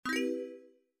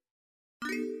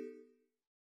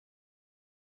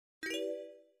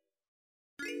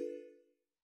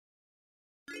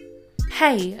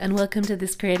Hey, and welcome to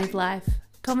This Creative Life.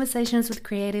 Conversations with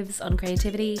creatives on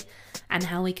creativity and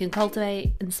how we can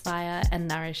cultivate, inspire, and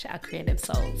nourish our creative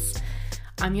souls.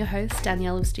 I'm your host,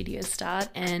 Danielle of Studio Start,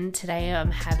 and today I'm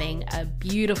having a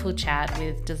beautiful chat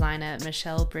with designer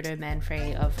Michelle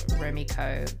Brito-Manfrey of Romy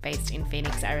Co, based in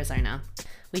Phoenix, Arizona.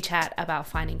 We chat about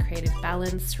finding creative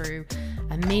balance through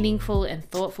a meaningful and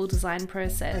thoughtful design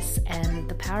process and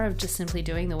the power of just simply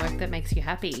doing the work that makes you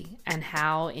happy, and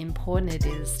how important it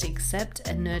is to accept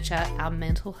and nurture our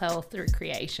mental health through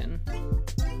creation.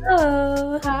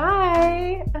 Hello.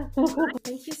 Hi.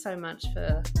 Thank you so much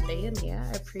for being here.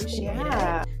 I appreciate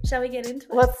it. Shall we get into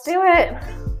it? Let's do it.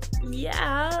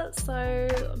 Yeah.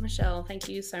 So, Michelle, thank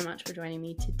you so much for joining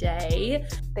me today.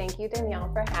 Thank you,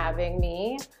 Danielle, for having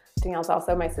me. Danielle's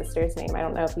also my sister's name. I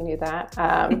don't know if you knew that.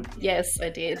 Yes, I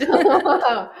did.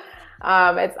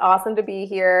 It's awesome to be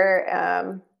here.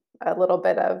 A little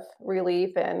bit of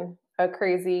relief in a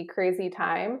crazy, crazy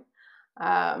time.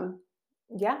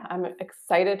 Yeah, I'm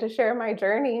excited to share my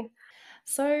journey.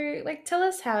 So, tell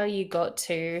us how you got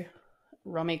to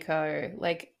Romy Co.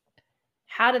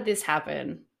 How did this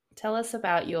happen? Tell us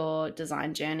about your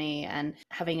design journey and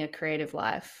having a creative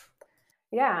life.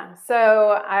 Yeah,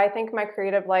 so I think my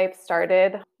creative life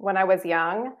started when I was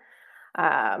young.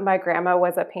 My grandma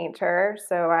was a painter,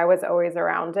 so I was always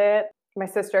around it. My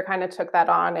sister kind of took that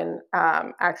on and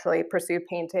actually pursued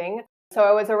painting. So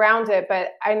I was around it, but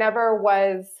I never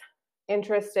was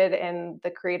interested in the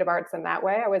creative arts in that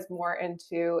way. I was more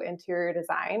into interior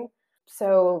design.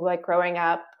 So, like growing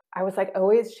up, I was like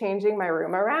always changing my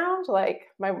room around. Like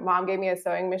my mom gave me a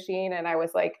sewing machine, and I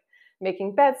was like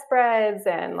making bedspreads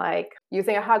and like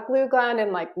using a hot glue gun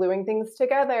and like gluing things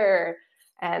together.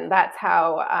 And that's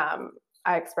how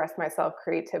I expressed myself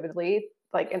creatively,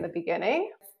 like in the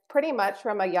beginning. Pretty much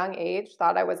from a young age,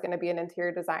 thought I was going to be an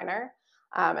interior designer.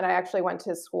 And I actually went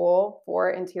to school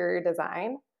for interior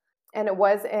design. And it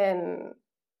was in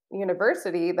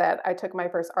university that I took my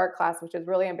first art class, which is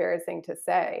really embarrassing to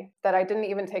say that I didn't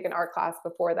even take an art class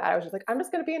before that. I was just like, I'm just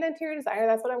going to be an interior designer.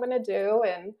 That's what I'm going to do.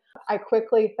 And I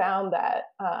quickly found that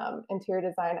interior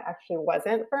design actually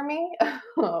wasn't for me.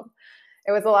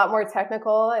 It was a lot more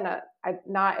technical and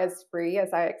not as free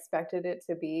as I expected it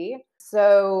to be.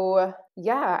 So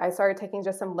yeah, I started taking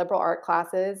just some liberal art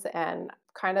classes and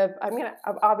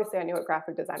obviously I knew what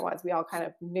graphic design was. We all kind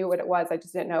of knew what it was. I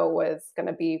just didn't know it was going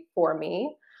to be for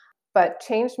me, but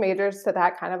changed majors to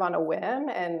that kind of on a whim,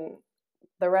 and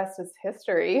the rest is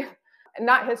history.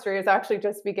 Not history, it's actually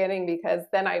just beginning, because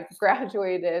then I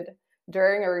graduated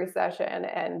during a recession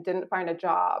and didn't find a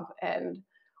job and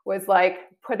was like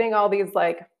putting all these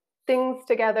like things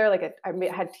together. Like I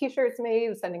had t-shirts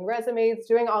made, sending resumes,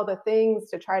 doing all the things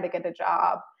to try to get a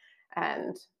job,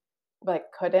 and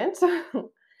like couldn't.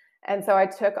 And so I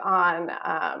took on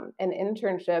an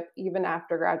internship even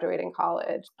after graduating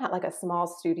college at like a small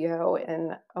studio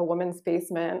in a woman's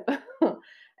basement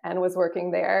and was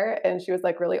working there. And she was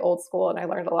like really old school, and I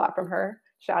learned a lot from her.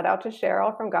 Shout out to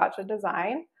Cheryl from Gotcha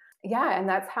Design. Yeah, and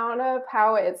that's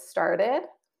how it started.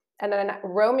 And then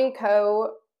Romy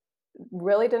Co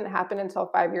really didn't happen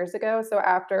until 5 years ago. So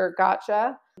after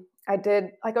Gotcha, I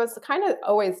was kind of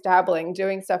always dabbling,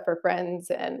 doing stuff for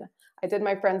friends, and I did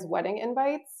my friends' wedding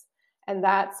invites. And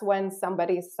that's when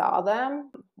somebody saw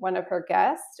them, one of her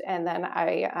guests, and then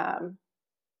I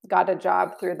got a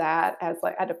job through that as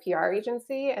like at a PR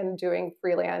agency and doing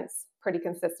freelance pretty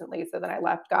consistently. So then I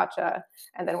left Gotcha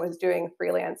and then was doing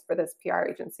freelance for this PR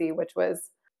agency, which was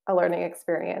a learning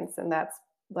experience. And that's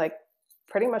like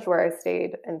pretty much where I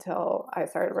stayed until I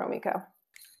started Romy Co.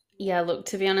 Yeah, look,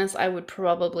 to be honest, I would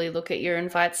probably look at your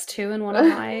invites too and want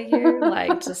to hire you,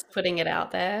 like just putting it out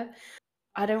there.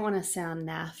 I don't want to sound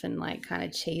naff and like kind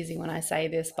of cheesy when I say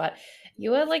this, but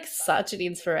you are like such an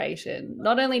inspiration,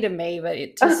 not only to me, but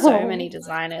to so many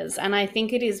designers. And I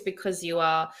think it is because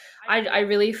I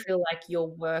really feel like your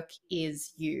work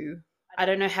is you. I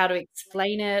don't know how to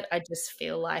explain it. I just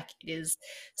feel like it is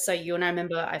so you. And I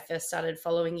remember I first started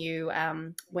following you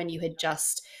when you had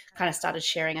just kind of started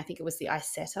sharing, I think it was the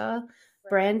Isetta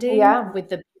branding with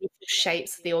the beautiful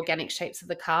shapes, the organic shapes of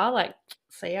the car. Like,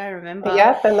 see, I remember.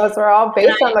 Yes, and those were all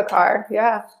based on the car.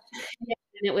 Yeah. Yeah,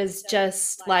 and it was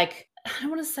just like, I don't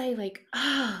want to say like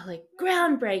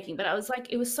groundbreaking, but I was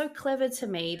like, it was so clever to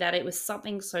me that it was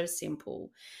something so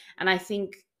simple. And I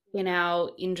think in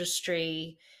our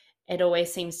industry, it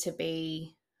always seems to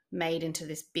be made into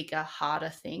this bigger, harder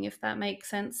thing, if that makes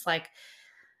sense. And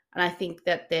I think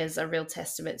that there's a real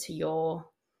testament to your,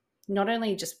 not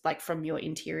only just like from your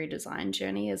interior design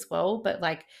journey as well, but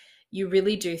like you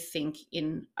really do think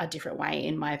in a different way,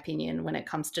 in my opinion, when it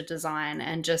comes to design.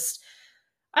 And just,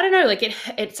 I don't know, like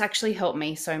it's actually helped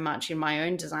me so much in my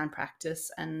own design practice,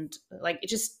 and like it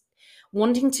just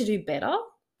wanting to do better,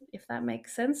 if that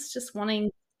makes sense. Just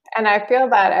wanting, And I feel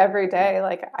that every day,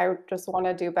 like, I just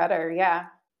wanna do better, yeah.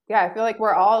 Yeah, I feel like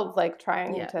we're all, like,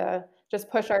 trying yeah. to just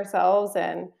push ourselves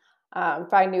and,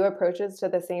 find new approaches to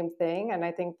the same thing, and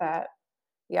I think that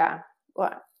yeah,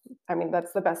 well, I mean,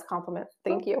 that's the best compliment.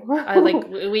 Thank Well, you. I like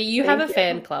we you have Thank a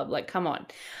fan you. club, like come on.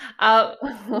 Uh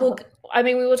Look, I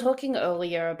mean we were talking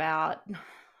earlier about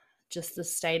just the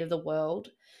state of the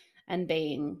world and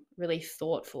being really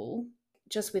thoughtful.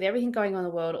 Just with everything going on in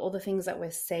the world, all the things that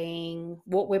we're seeing,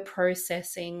 what we're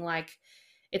processing, like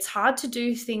it's hard to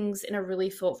do things in a really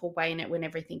thoughtful way in it when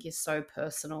everything is so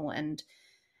personal,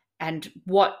 and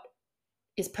what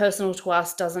is personal to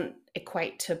us doesn't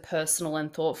equate to personal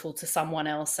and thoughtful to someone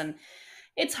else. And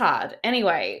it's hard.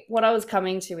 Anyway, what I was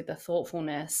coming to with the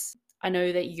thoughtfulness, I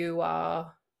know that you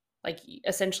are like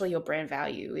essentially your brand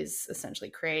value is essentially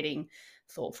creating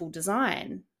thoughtful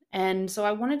design. And so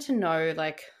I wanted to know,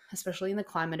 like, especially in the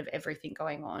climate of everything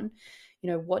going on,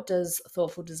 what does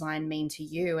thoughtful design mean to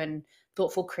you, and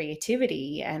thoughtful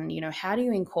creativity? And, how do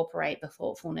you incorporate the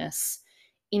thoughtfulness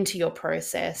into your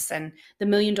process? And the $1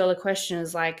 million question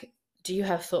is like, do you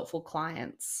have thoughtful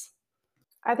clients?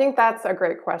 I think that's a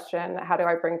great question. How do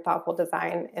I bring thoughtful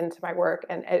design into my work?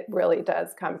 And it really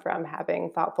does come from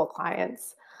having thoughtful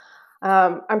clients.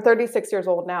 I'm 36 years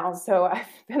old now, so I've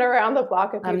been around the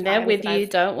block a few I'm there times, with and you,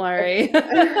 don't I've worry.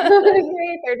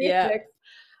 me, Yeah. 36.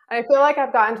 I feel like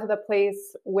I've gotten to the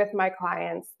place with my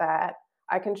clients that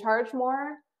I can charge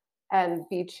more and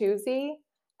be choosy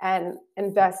and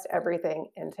invest everything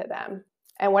into them.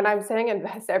 And when I'm saying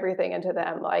invest everything into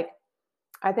them, like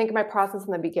I think my process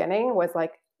in the beginning was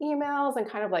like emails and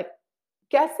kind of like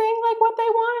guessing like what they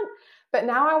want. But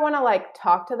now I want to like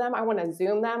talk to them. I want to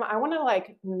zoom them. I want to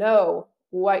like know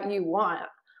what you want.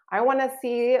 I want to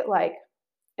see like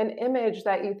an image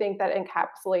that you think that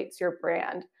encapsulates your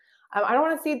brand. I don't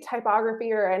want to see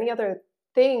typography or any other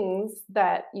things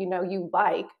that you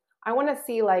like. I want to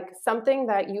see like something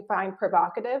that you find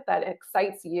provocative that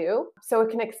excites you, so it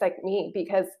can excite me.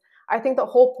 Because I think the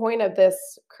whole point of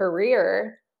this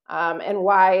career and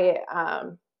why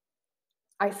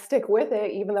I stick with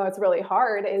it, even though it's really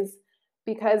hard, is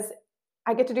because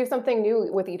I get to do something new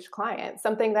with each client,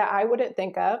 something that I wouldn't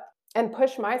think of, and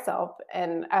push myself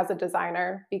and as a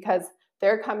designer, because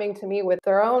they're coming to me with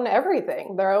their own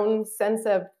everything, their own sense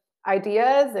of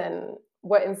ideas and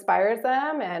what inspires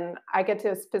them, and I get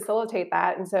to facilitate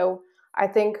that. And so I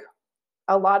think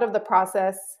a lot of the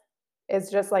process is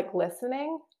just like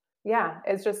listening. Yeah,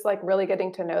 it's just like really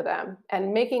getting to know them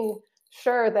and making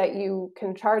sure that you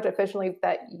can charge efficiently,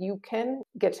 that you can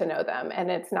get to know them and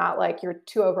it's not like you're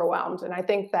too overwhelmed. And I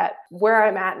think that where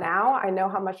I'm at now, I know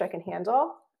how much I can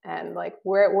handle and like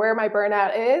where my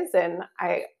burnout is. And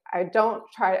I don't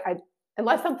try I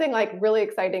unless something like really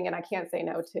exciting and I can't say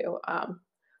no to.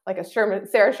 Like a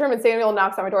Sarah Sherman Samuel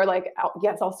knocks on my door, like,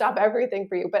 yes, I'll stop everything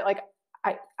for you. But like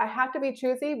I have to be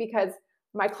choosy because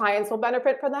my clients will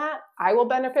benefit from that. I will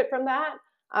benefit from that.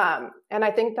 And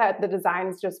I think that the design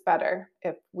is just better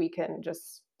if we can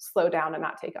just slow down and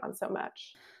not take on so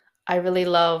much. I really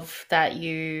love that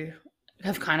you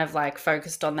have kind of like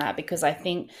focused on that, because I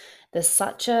think there's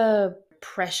such a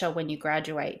pressure when you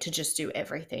graduate to just do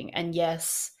everything. And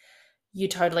yes, you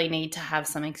totally need to have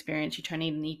some experience, you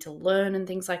totally need to learn and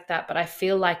things like that. But I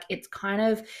feel like it's kind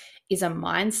of is a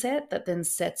mindset that then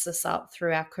sets us up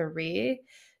through our career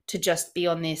to just be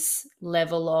on this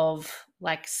level of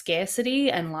like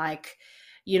scarcity and like,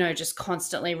 just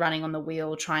constantly running on the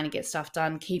wheel, trying to get stuff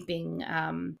done, keeping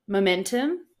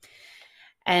momentum.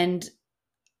 And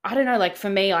I don't know, like for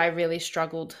me, I really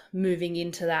struggled moving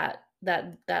into that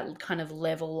kind of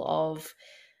level of,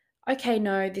 okay,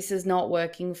 no, this is not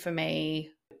working for me.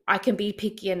 I can be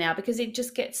pickier now, because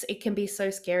it can be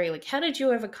so scary. Like, how did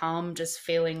you overcome just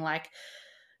feeling like,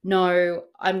 no,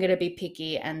 I'm going to be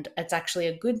picky and it's actually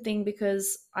a good thing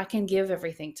because I can give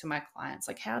everything to my clients?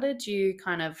 Like, how did you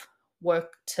kind of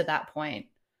work to that point?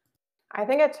 I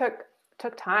think it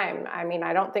took time. I mean,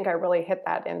 I don't think I really hit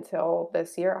that until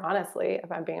this year, honestly,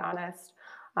 if I'm being honest.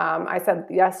 I said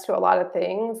yes to a lot of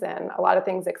things, and a lot of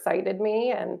things excited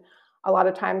me. And a lot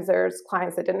of times there's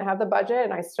clients that didn't have the budget,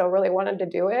 and I still really wanted to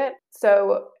do it.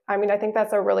 So, I mean, I think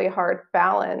that's a really hard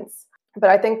balance. But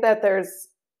I think that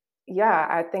yeah,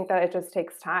 I think that it just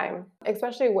takes time,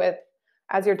 especially with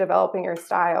as you're developing your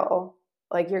style,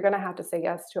 like you're going to have to say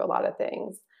yes to a lot of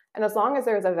things. And as long as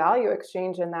there's a value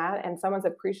exchange in that and someone's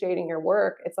appreciating your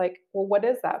work, it's like, well, what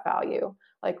is that value?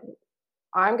 Like,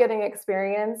 I'm getting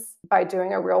experience by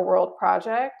doing a real world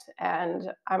project,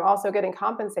 and I'm also getting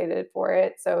compensated for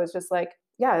it. So it's just like,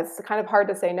 yeah, it's kind of hard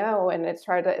to say no. And it's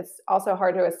also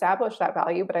hard to establish that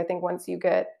value. But I think once you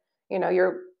get,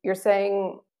 you're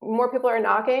saying more people are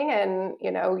knocking and,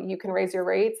 you can raise your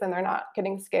rates and they're not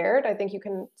getting scared. I think you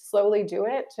can slowly do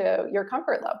it to your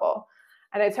comfort level.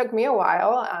 And it took me a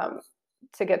while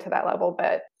to get to that level.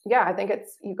 But yeah, I think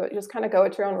just kind of go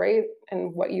at your own rate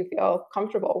and what you feel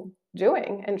comfortable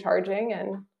doing and charging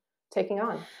and taking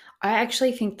on. I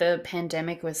actually think the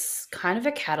pandemic was kind of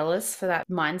a catalyst for that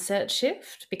mindset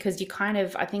shift because you kind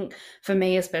of, I think for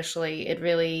me especially, it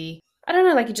really, I don't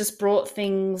know, like it just brought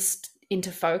things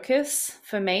into focus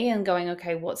for me and going,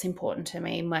 okay, what's important to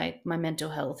me? My mental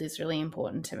health is really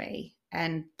important to me.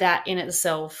 And that in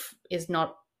itself is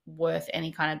not worth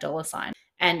any kind of dollar sign.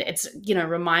 And it's,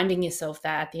 reminding yourself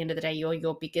that at the end of the day, you're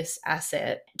your biggest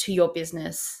asset to your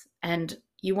business. And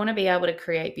you want to be able to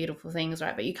create beautiful things,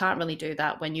 right? But you can't really do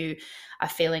that when you are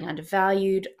feeling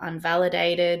undervalued,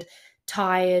 unvalidated,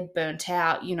 tired, burnt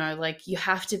out. Like you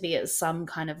have to be at some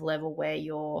kind of level where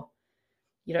you're,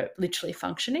 literally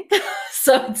functioning.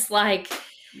 So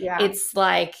Yeah. it's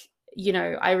like,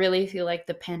 I really feel like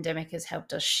the pandemic has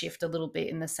helped us shift a little bit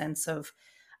in the sense of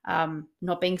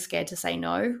not being scared to say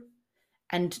no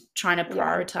and trying to Yeah.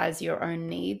 prioritize your own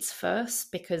needs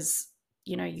first because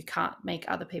you can't make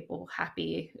other people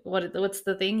happy. What's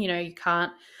the thing? You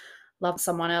can't love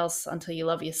someone else until you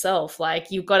love yourself.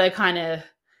 Like you've got to kind of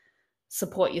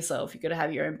support yourself. You've got to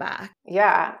have your own back.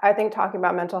 Yeah. I think talking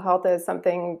about mental health is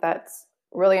something that's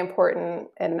really important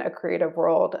in a creative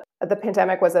world. The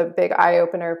pandemic was a big eye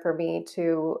opener for me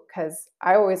too, because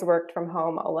I always worked from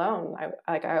home alone.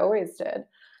 I always did.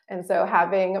 And so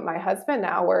having my husband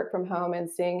now work from home and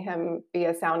seeing him be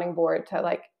a sounding board to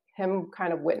like him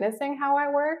kind of witnessing how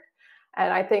I work.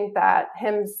 And I think that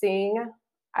him seeing,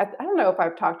 I don't know if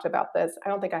I've talked about this. I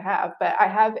don't think I have, but I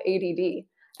have ADD.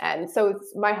 And so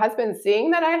my husband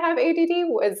seeing that I have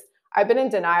ADD I've been in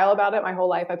denial about it my whole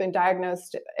life. I've been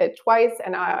diagnosed it twice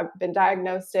and I've been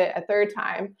diagnosed it a third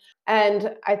time.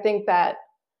 And I think that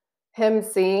him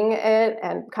seeing it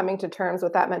and coming to terms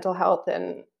with that mental health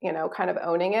and, kind of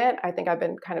owning it, I think I've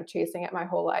been kind of chasing it my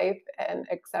whole life and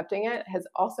accepting it has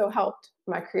also helped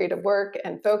my creative work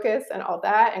and focus and all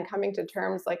that and coming to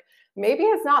terms like maybe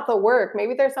it's not the work,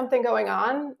 maybe there's something going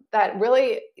on that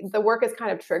really the work is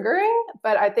kind of triggering,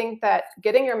 but I think that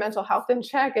getting your mental health in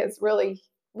check is really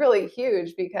really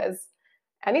huge because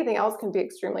anything else can be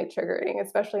extremely triggering,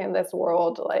 especially in this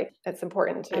world. Like it's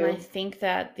important And I to, think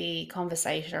that the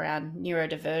conversation around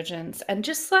neurodivergence and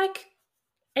just like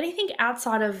anything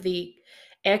outside of the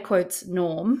air quotes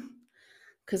norm,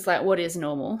 because like what is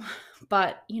normal?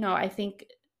 But, I think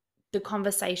the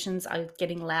conversations are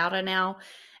getting louder now.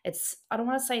 I don't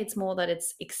want to say it's more that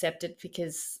it's accepted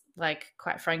because, like,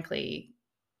 quite frankly,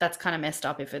 that's kind of messed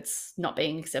up if it's not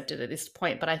being accepted at this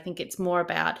point. But I think it's more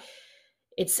about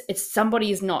it's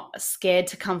somebody is not scared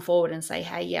to come forward and say,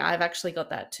 hey, yeah, I've actually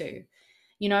got that too,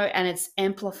 and it's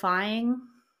amplifying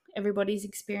everybody's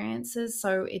experiences.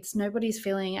 So it's nobody's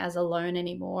feeling as alone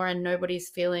anymore and nobody's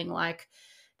feeling like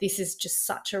this is just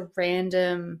such a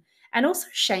random and also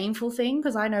shameful thing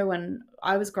because I know when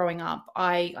I was growing up,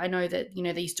 I know that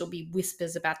there used to be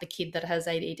whispers about the kid that has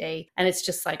ADD, and it's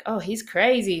just like, oh, he's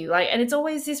crazy, like, and it's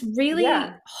always this really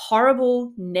yeah,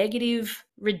 horrible, negative,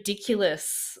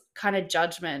 ridiculous kind of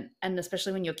judgment, and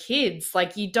especially when you're kids,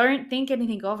 like you don't think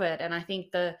anything of it, and I think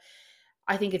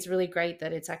it's really great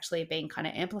that it's actually being kind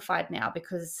of amplified now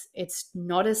because it's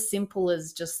not as simple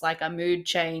as just like a mood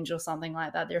change or something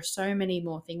like that. There are so many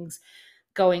more things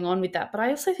going on with that. But I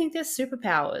also think there's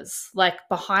superpowers like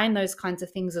behind those kinds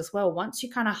of things as well. Once you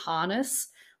kind of harness,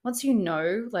 once you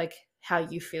know like how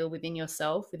you feel within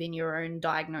yourself, within your own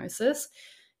diagnosis,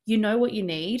 you know what you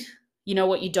need, you know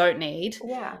what you don't need,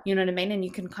 yeah. you know what I mean? And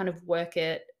you can kind of work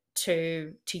it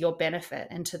to your benefit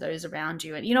and to those around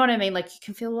you. And you know what I mean? Like you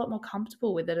can feel a lot more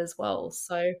comfortable with it as well.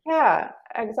 So Yeah,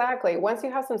 exactly. Once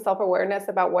you have some self-awareness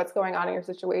about what's going on in your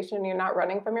situation, you're not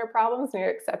running from your problems and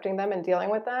you're accepting them and dealing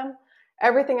with them.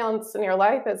 Everything else in your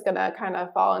life is going to kind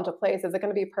of fall into place. Is it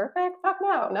going to be perfect? Fuck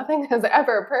no. Nothing is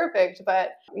ever perfect.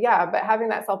 But yeah, but having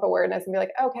that self-awareness and be like,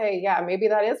 okay, yeah, maybe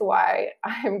that is why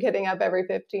I'm getting up every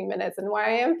 15 minutes and why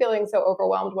I am feeling so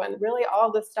overwhelmed when really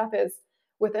all this stuff is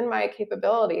within my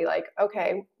capability. Like,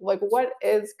 okay, like what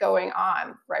is going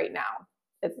on right now?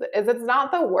 It's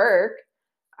not the work.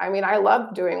 I mean, I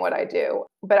love doing what I do,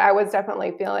 but I was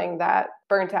definitely feeling that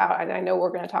burnt out. And I know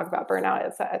we're going to talk about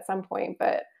burnout at some point,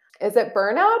 but is it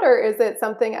burnout or is it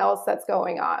something else that's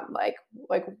going on? Like,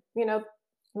 you know,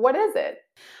 what is it?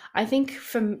 I think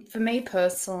for me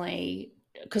personally,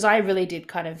 because I really did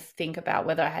kind of think about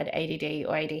whether I had ADD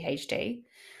or ADHD.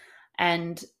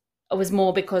 And it was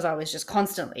more because I was just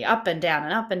constantly up and down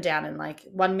and up and down. And like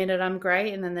 1 minute I'm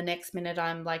great. And then the next minute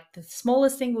I'm like, the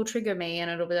smallest thing will trigger me and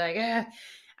it'll be like, eh.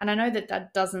 And I know that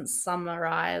that doesn't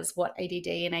summarize what ADD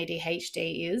and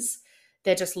ADHD is.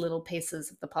 They're just little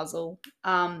pieces of the puzzle.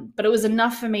 But it was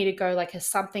enough for me to go like, has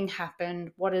something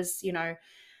happened? What is,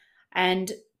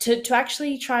 and to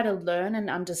actually try to learn and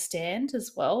understand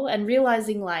as well, and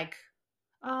realizing like,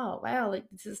 oh wow, like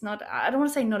this is not, I don't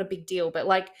want to say not a big deal, but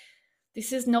like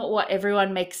this is not what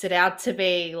everyone makes it out to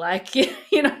be, like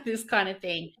this kind of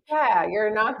thing. Yeah,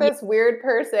 you're not Yeah, this weird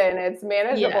person. It's yeah,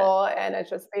 manageable, and it's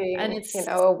just and being, it's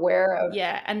aware of.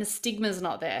 yeah, and the stigma's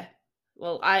not there.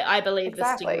 Well, I believe the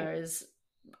Exactly. stigma is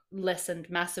lessened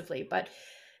massively, but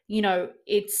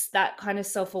it's that kind of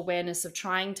self-awareness of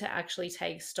trying to actually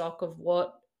take stock of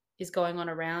what is going on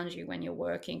around you when you're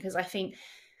working, because I think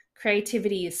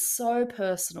creativity is so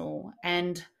personal.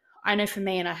 And I know for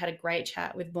me, and I had a great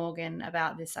chat with Morgan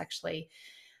about this actually.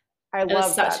 I It was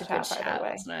love such a that good chat, by the chat, way.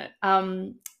 wasn't it?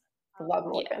 I love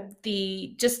Yeah, Morgan.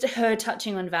 the just her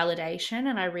touching on validation,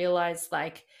 and I realized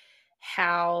like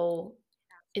how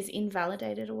is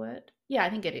invalidated a word? Yeah, I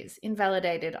think it is.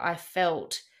 Invalidated, I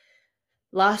felt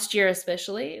last year,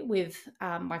 especially with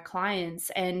my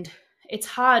clients. And it's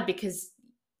hard because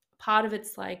part of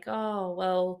it's like, oh,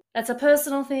 well, that's a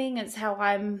personal thing. It's how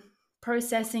I'm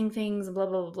processing things and blah,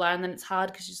 blah, blah, blah. And then it's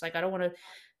hard because she's like, I don't want to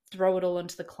throw it all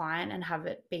onto the client and have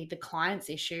it be the client's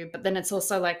issue. But then it's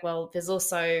also like, well, there's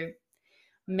also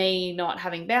me not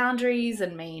having boundaries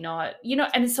and me not,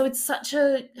 and so it's such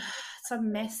it's a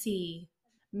messy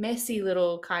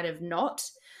little kind of knot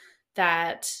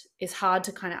that is hard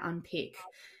to kind of unpick.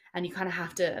 And you kind of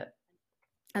have to,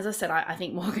 as I said, I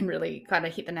think Morgan really kind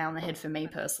of hit the nail on the head for me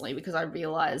personally, because I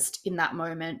realized in that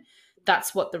moment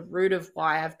that's what the root of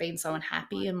why I've been so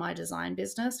unhappy in my design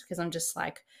business, because I'm just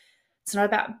like, it's not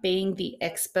about being the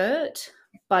expert,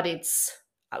 but it's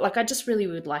like I just really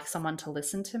would like someone to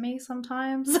listen to me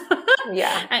sometimes.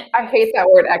 Yeah. And I hate that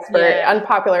word expert. yeah,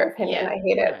 Unpopular opinion. yeah, I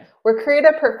hate it. no, We're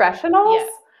creative professionals. yeah.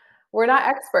 We're not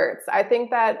experts. I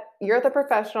think that you're the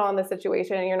professional in the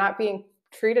situation and you're not being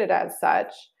treated as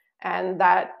such. And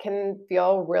that can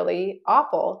feel really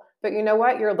awful. But you know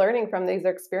what? You're learning from these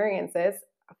experiences.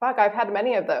 Fuck, I've had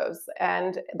many of those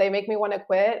and they make me want to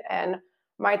quit. And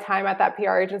my time at that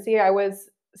PR agency, I was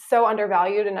so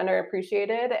undervalued and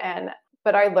underappreciated.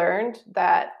 But I learned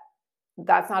that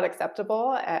that's not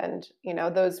acceptable. And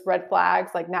those red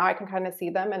flags, like, now I can kind of see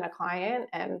them in a client.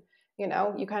 And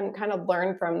you can kind of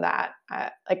learn from that,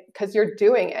 like, because you're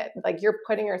doing it, like, you're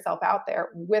putting yourself out there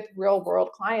with real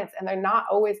world clients, and they're not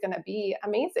always going to be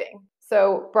amazing.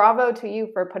 So bravo to you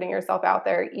for putting yourself out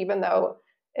there, even though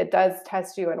it does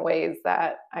test you in ways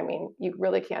that, I mean, you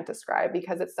really can't describe,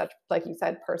 because it's such, like you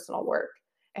said, personal work,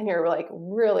 and you're like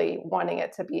really wanting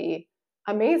it to be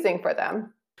amazing for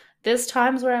them. There's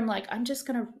times where I'm like, I'm just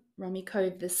gonna rummy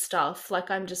code this stuff.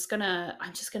 Like I'm just gonna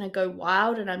go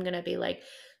wild, and I'm gonna be like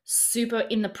super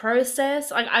in the process.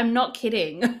 Like I'm not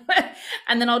kidding.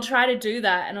 And then I'll try to do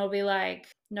that and I'll be like,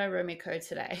 no rummy code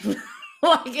today.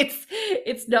 Like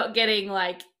it's not getting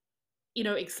like,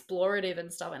 explorative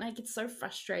and stuff. And like it's so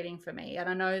frustrating for me. And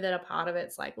I know that a part of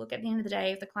it's like, look, at the end of the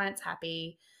day, if the client's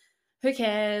happy, who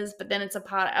cares? But then it's a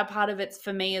part of it's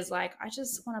for me is like, I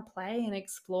just want to play and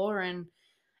explore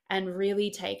and really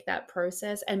take that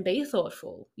process and be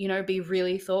thoughtful, be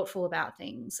really thoughtful about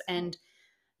things. And,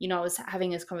 I was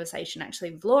having this conversation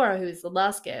actually with Laura, who is the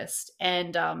last guest,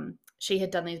 and she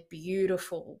had done these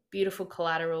beautiful, beautiful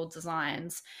collateral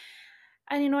designs.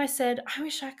 And, I said, I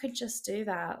wish I could just do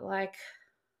that. Like,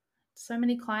 so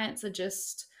many clients are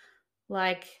just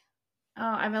like,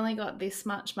 oh, I've only got this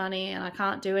much money and I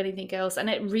can't do anything else.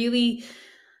 And it really,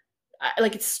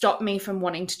 like, it stopped me from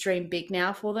wanting to dream big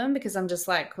now for them, because I'm just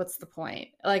like, what's the point?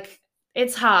 Like,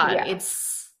 it's hard. Yeah,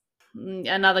 It's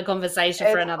another conversation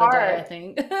for it's another day, I hard.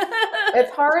 think.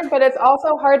 It's hard, but it's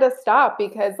also hard to stop,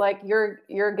 because, like,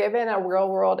 you're given a real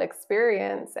world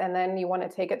experience, and then you want to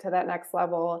take it to that next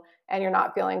level, and you're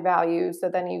not feeling valued, so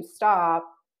then you stop.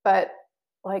 But,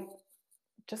 like,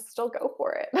 just still go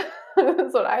for it.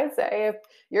 That's what I say. If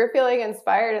you're feeling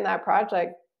inspired in that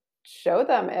project, show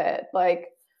them it. Like,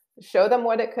 show them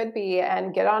what it could be,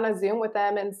 and get on a Zoom with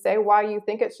them and say why you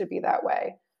think it should be that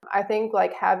way. I think,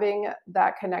 like, having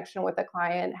that connection with the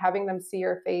client, having them see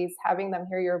your face, having them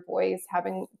hear your voice,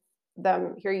 having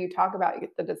them hear you talk about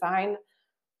the design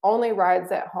only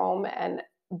rides at home and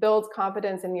builds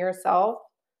confidence in yourself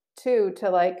too, to,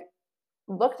 like,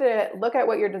 look at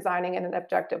what you're designing in an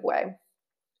objective way,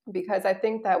 because I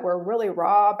think that we're really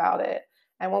raw about it.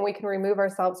 And when we can remove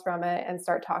ourselves from it and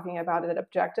start talking about it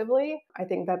objectively, I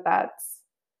think that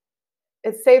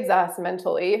it saves us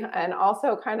mentally and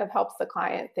also kind of helps the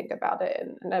client think about it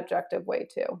in an objective way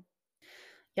too.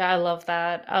 Yeah, I love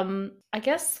that. I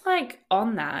guess like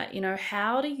on that,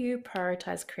 how do you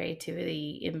prioritize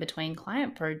creativity in between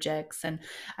client projects? And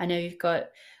I know you've got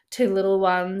two little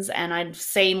ones, and I've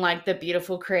seen like the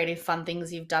beautiful creative fun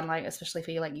things you've done, like especially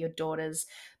for like your daughter's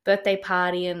birthday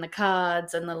party and the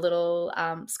cards and the little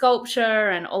sculpture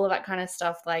and all of that kind of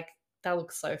stuff. Like that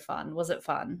looks so fun. Was it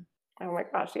fun? Oh my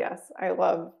gosh, yes. I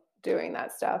love doing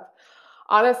that stuff.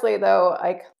 Honestly, though,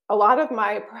 like a lot of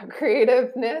my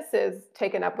creativeness is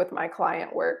taken up with my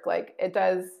client work. Like it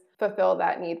does fulfill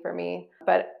that need for me.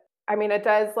 But I mean, it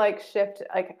does like shift,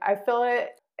 like I feel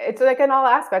it's like in all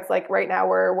aspects. Like right now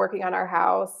we're working on our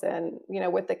house and,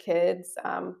 with the kids.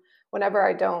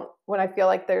 Whenever when I feel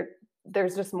like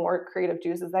there's just more creative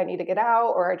juices I need to get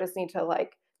out, or I just need to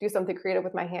like do something creative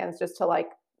with my hands just to like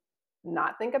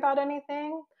not think about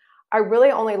anything. I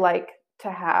really only like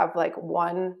to have like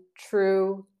one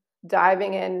true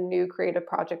diving in new creative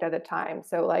project at a time.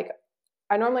 So like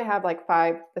I normally have like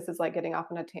five. This is like getting off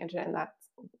on a tangent and that's,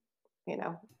 you know, I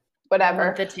love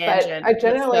whatever. the But tangent. I Let's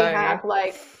generally go. have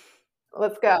like,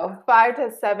 let's go, 5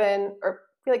 to 7 or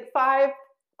like five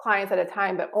clients at a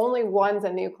time, but only one's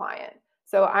a new client.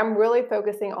 So I'm really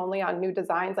focusing only on new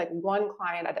designs, like one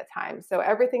client at a time. So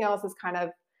everything else is kind of,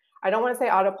 I don't want to say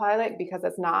autopilot because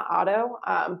it's not auto,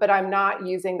 but I'm not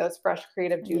using those fresh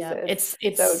creative Yeah, juices. So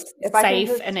it's if I can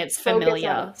safe and just it's focus on,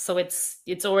 familiar, so it's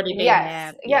already been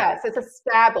yes, there. Yeah. yes, it's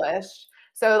established.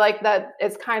 So like that,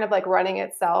 it's kind of like running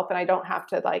itself, and I don't have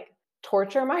to like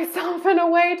torture myself in a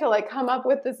way to like come up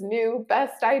with this new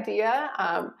best idea.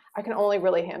 I can only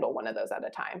really handle one of those at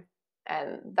a time,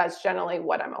 and that's generally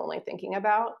what I'm only thinking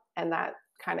about, and that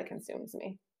kind of consumes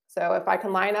me. So if I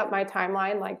can line up my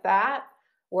timeline like that,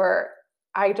 where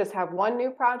I just have one new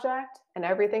project and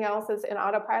everything else is in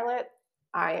autopilot,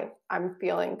 I'm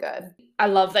feeling good. I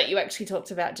love that you actually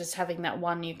talked about just having that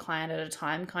one new client at a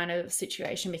time kind of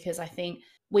situation, because I think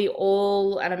we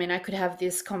all, and I mean, I could have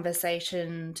this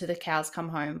conversation to the cows come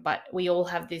home, but we all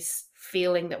have this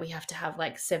feeling that we have to have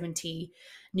like 70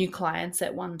 new clients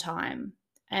at one time.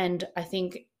 And I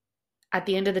think at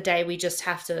the end of the day, we just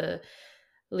have to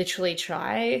literally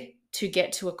try to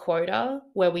get to a quota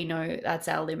where we know that's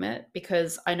our limit.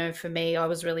 Because I know for me, I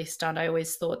was really stunned. I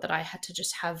always thought that I had to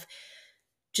just have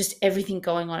just everything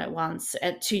going on at once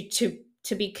and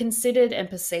to be considered and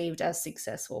perceived as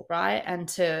successful, right? And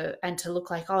to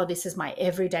look like, oh, this is my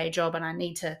everyday job and I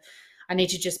need to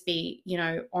just be,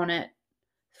 on it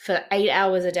for 8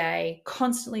 hours a day,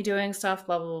 constantly doing stuff,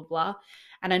 blah, blah, blah, blah.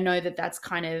 And I know that that's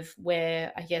kind of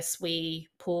where I guess we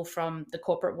pull from the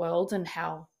corporate world and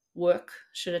how work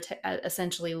should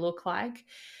essentially look like.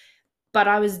 But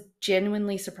I was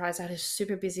genuinely surprised. I had a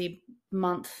super busy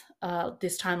month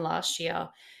this time last year.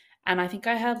 And I think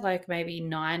I had like maybe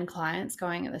 9 clients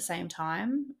going at the same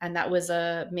time. And that was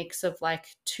a mix of like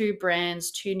 2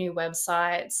 brands, 2 new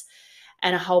websites,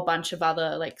 and a whole bunch of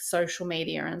other like social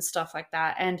media and stuff like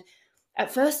that. And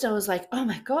at first I was like, oh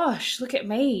my gosh, look at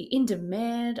me, in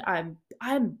demand.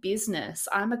 I'm business.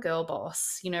 I'm a girl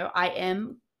boss.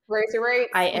 Raise your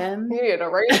rates. I You am. need to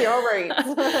raise your rates.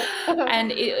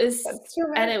 and it was That's too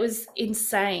and much. it was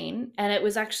insane. And it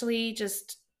was actually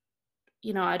just,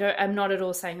 I'm not at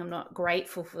all saying I'm not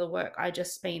grateful for the work. I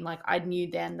just mean like I knew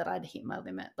then that I'd hit my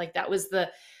limit. Like that was the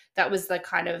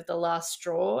kind of the last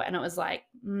straw. And it was like,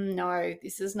 no,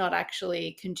 this is not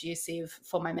actually conducive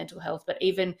for my mental health, but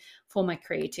even for my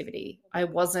creativity. I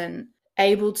wasn't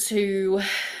able to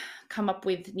come up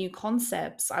with new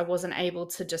concepts. I wasn't able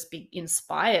to just be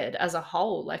inspired as a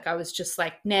whole. Like I was just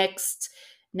like, next,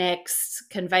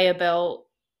 conveyor belt,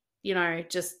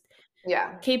 just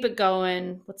Yeah. keep it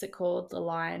going. What's it called? The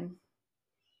line,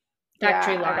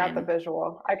 factory Yeah, I got the line.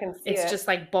 visual. I can see It's it. just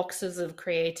like boxes of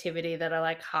creativity that are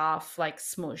like half like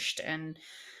smushed and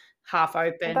half But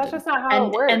opened. that's and just not how it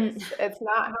and and works. It's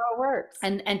not how it works.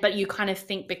 and but you kind of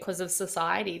think because of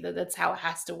society that that's how it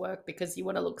has to work, because you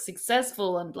want to look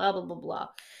successful and blah blah blah blah.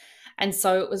 And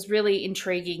so it was really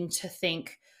intriguing to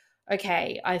think,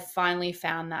 okay, I finally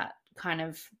found that kind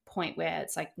of point where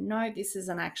it's like, no, this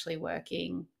isn't actually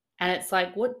working. And it's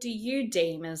like, what do you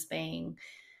deem as being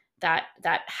that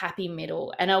happy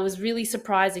middle? And I was really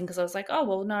surprising, because I was like, oh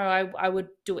well, no, I would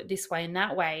do it this way and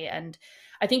that way. And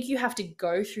I think you have to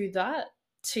go through that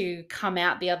to come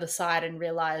out the other side and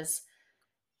realize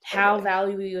how Totally.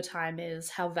 valuable your time is,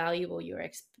 how valuable your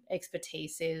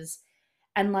expertise is,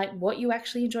 and like what you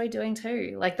actually enjoy doing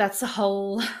too. Like that's the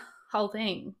whole whole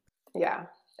thing. Yeah.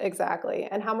 Exactly,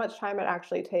 and how much time it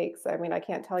actually takes. I mean, I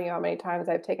can't tell you how many times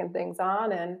I've taken things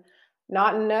on and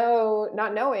not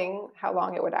knowing how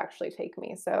long it would actually take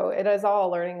me. So it is all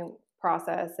a learning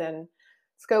process, and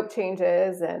scope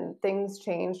changes and things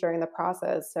change during the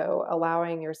process. So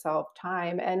allowing yourself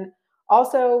time, and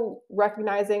also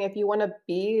recognizing if you want to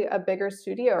be a bigger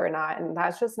studio or not. And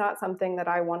that's just not something that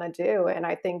I want to do. And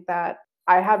I think that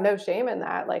I have no shame in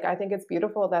that. Like, I think it's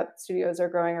beautiful that studios are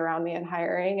growing around me and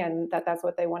hiring, and that that's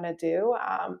what they want to do.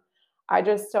 I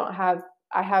just don't have.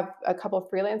 I have a couple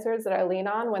freelancers that I lean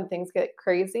on when things get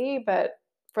crazy, but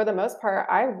for the most part,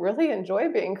 I really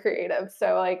enjoy being creative.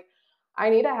 So, like, I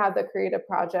need to have the creative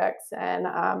projects, and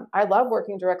I love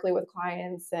working directly with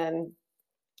clients. And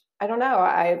I don't know.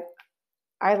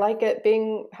 I like it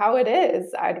being how it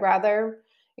is. I'd rather,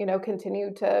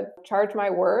 continue to charge my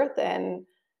worth and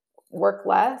work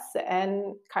less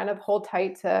and kind of hold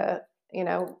tight to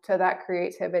to that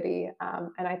creativity.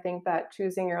 And I think that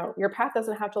choosing your path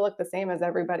doesn't have to look the same as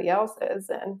everybody else's.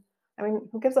 And I mean,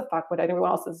 who gives a fuck what anyone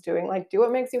else is doing? Like, do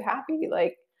what makes you happy.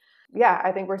 Like, yeah,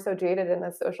 I think we're so jaded in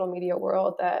the social media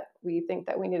world that we think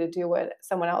that we need to do what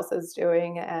someone else is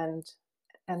doing. And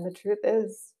the truth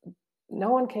is, no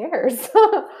one cares.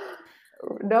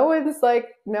 No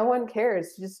one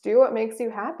cares. Just do what makes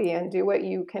you happy and do what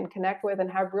you can connect with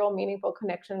and have real meaningful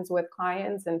connections with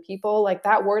clients and people. Like,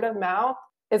 that word of mouth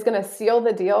is going to seal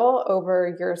the deal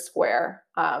over your square.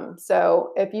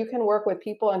 So if you can work with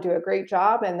people and do a great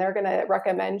job, and they're going to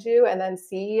recommend you and then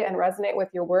see and resonate with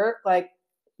your work, like,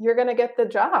 you're going to get the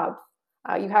job.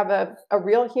 You have a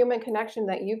real human connection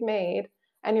that you've made,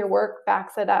 and your work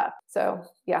backs it up. So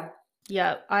yeah.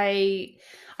 Yeah,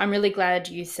 I'm really glad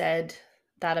you said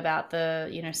that about the,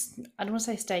 I don't want to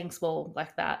say staying small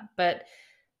like that, but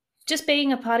just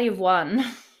being a party of one,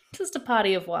 just a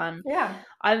party of one. Yeah.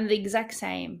 I'm the exact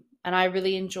same, and I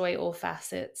really enjoy all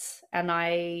facets. And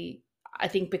I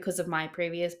think because of my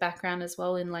previous background as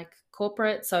well in like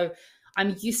corporate, so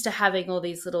I'm used to having all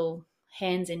these little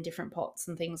hands in different pots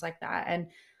and things like that. And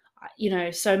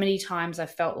so many times I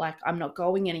felt like I'm not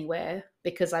going anywhere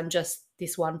because I'm just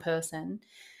this one person.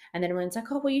 And then everyone's like,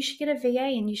 oh, well, you should get a VA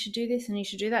and you should do this and you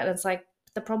should do that. And it's like,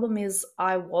 the problem is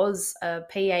I was a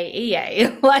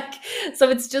PAEA. Like, so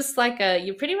it's just like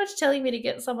you're pretty much telling me to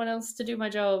get someone else to do my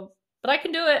job, but I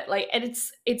can do it. Like, and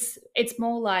it's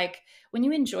more like when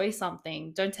you enjoy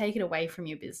something, don't take it away from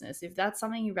your business. If that's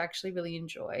something you actually really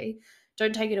enjoy,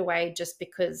 don't take it away just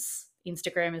because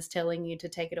Instagram is telling you to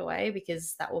take it away,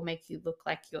 because that will make you look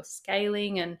like you're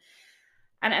scaling. And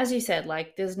as you said,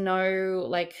 like, there's no,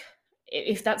 like,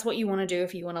 if that's what you want to do,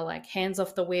 if you want to like hands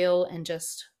off the wheel and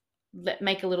just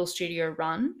make a little studio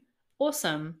run,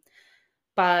 awesome.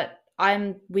 But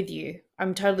I'm with you.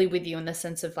 I'm totally with you in the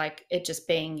sense of like it just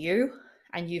being you,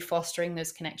 and you fostering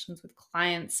those connections with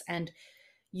clients, and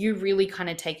you really kind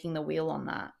of taking the wheel on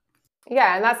that.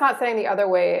 Yeah, and that's not saying the other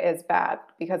way is bad,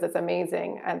 because it's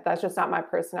amazing, and that's just not my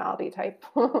personality type.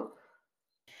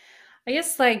 I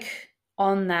guess, like,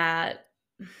 on that,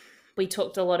 we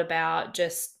talked a lot about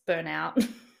just burnout.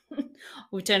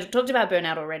 We've talked about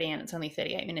burnout already, and it's only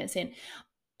 38 minutes in.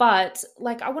 But,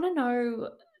 like, I want to know,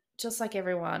 just like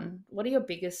everyone, what are your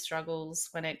biggest struggles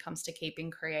when it comes to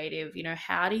keeping creative?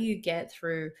 How do you get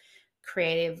through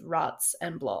creative ruts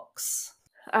and blocks?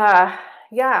 Uh,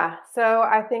 yeah, so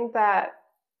I think that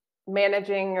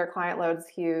managing your client load is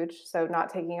huge. So not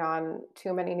taking on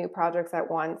too many new projects at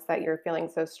once that you're feeling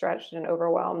so stretched and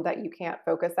overwhelmed that you can't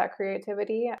focus that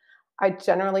creativity. I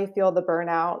generally feel the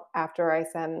burnout after I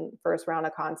send first round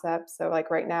of concepts. So,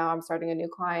 like, right now I'm starting a new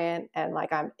client, and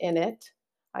like, I'm in it.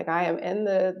 Like, I am in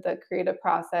the creative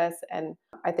process, and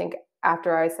I think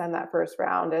after I send that first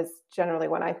round is generally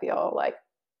when I feel like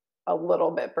a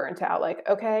little bit burnt out. Like,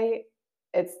 okay,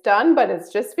 it's done, but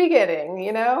it's just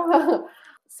beginning.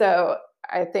 So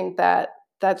I think that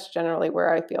that's generally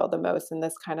where I feel the most in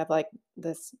this kind of like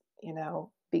this,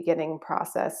 beginning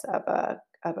process of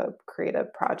a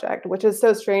creative project, which is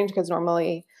so strange because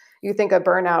normally you think of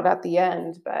burnout at the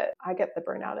end, but I get the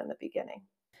burnout in the beginning.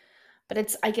 But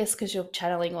it's, I guess, because you're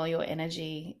channeling all your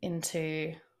energy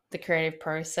into the creative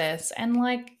process. And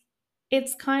like,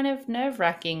 it's kind of nerve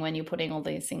wracking when you're putting all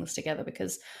these things together,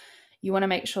 because you want to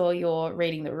make sure you're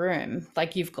reading the room.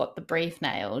 Like, you've got the brief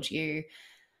nailed. You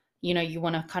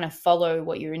want to kind of follow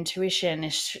what your intuition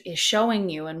is showing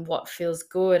you, and what feels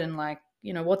good, and like,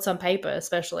 what's on paper,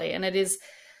 especially. And it is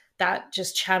that,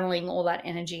 just channeling all that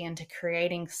energy into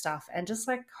creating stuff and just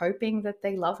like hoping that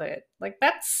they love it. Like,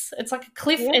 it's like it's like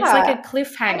a Yeah. And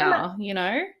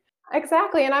cliffhanger.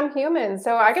 exactly. And I'm human.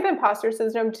 So I get imposter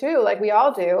syndrome too, like we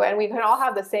all do. And we can all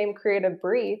have the same creative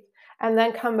brief. and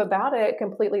then come about it a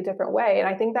completely different way. And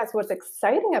I think that's what's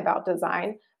exciting about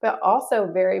design, but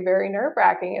also very, very nerve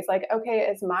wracking. It's like, okay,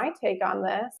 is my take on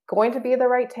this going to be the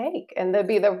right take? And to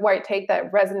be the right take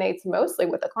that resonates mostly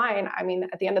with the client. I mean,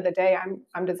 at the end of the day,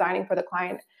 I'm designing for the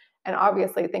client and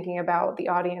obviously thinking about the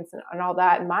audience and all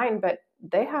that in mind, but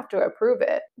they have to approve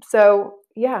it. So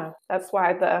yeah, that's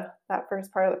why that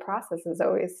first part of the process is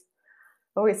always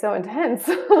so intense.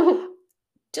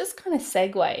 Just kind of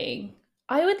segueing,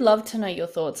 I would love to know your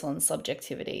thoughts on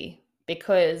subjectivity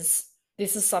because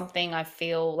this is something I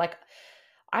feel like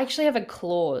I actually have a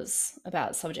clause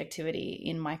about subjectivity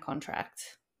in my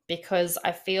contract because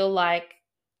I feel like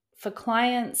for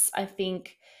clients, I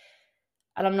think,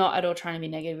 and I'm not at all trying to be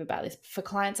negative about this, for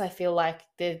clients, I feel like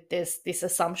there's this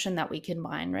assumption that we can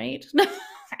mind read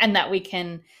and that we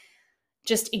can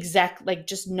just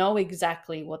know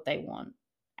exactly what they want.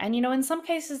 And in some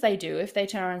cases they do. If they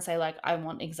turn around and say like, I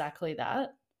want exactly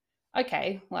that,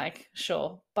 okay, like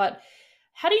sure. But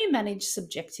how do you manage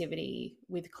subjectivity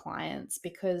with clients?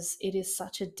 Because it is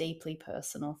such a deeply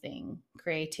personal thing,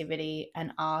 creativity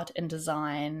and art and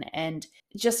design. And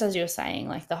just as you're saying,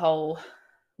 like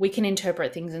we can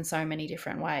interpret things in so many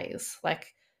different ways.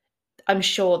 Like I'm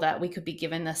sure that we could be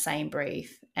given the same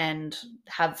brief and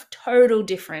have total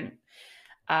different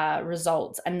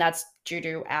results. And that's due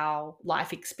to our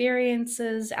life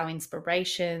experiences, our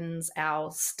inspirations, our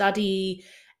study,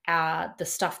 the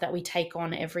stuff that we take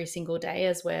on every single day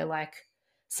as we're like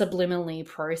subliminally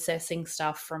processing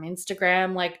stuff from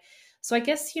Instagram. So I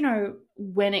guess,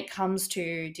 when it comes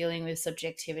to dealing with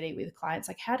subjectivity with clients,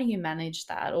 like how do you manage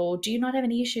that? Or do you not have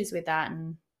any issues with that?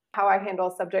 And how I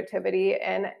handle subjectivity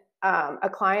in a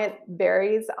client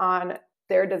varies on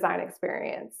their design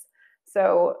experience.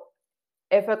 So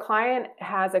if a client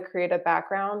has a creative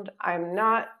background, I'm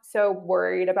not so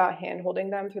worried about handholding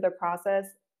them through the process,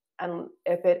 and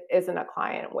if it isn't a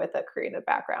client with a creative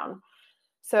background.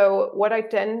 So what I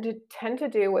tend to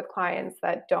do with clients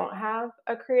that don't have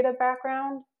a creative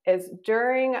background is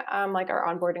during like our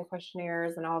onboarding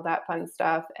questionnaires and all that fun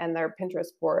stuff and their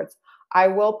Pinterest boards, I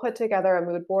will put together a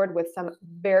mood board with some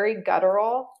very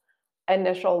guttural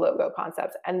initial logo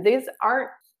concepts. And these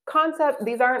aren't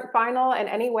final in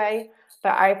any way,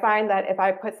 but I find that if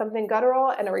I put something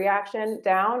guttural and a reaction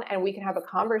down and we can have a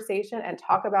conversation and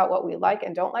talk about what we like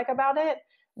and don't like about it,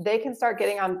 they can start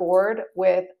getting on board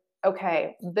with,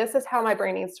 okay, this is how my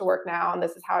brain needs to work now, and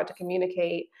this is how to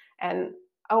communicate. And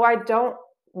oh,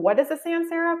 what is a sans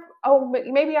serif? Oh,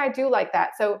 maybe I do like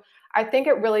that. So I think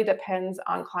it really depends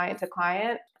on client to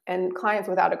client, and clients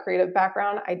without a creative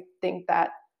background. I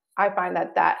find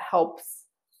that helps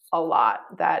a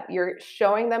lot, that you're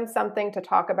showing them something to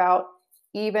talk about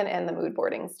even in the mood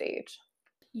boarding stage.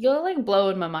 you're like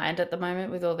blowing my mind at the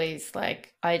moment with all these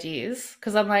like ideas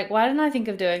because I'm like, why didn't I think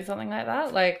of doing something like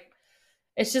that? Like,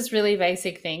 it's just really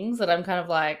basic things that I'm kind of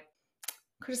like,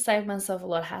 could have saved myself a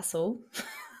lot of hassle.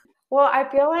 Well, I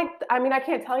feel like, I mean, I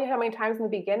can't tell you how many times in the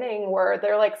beginning where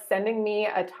they're like sending me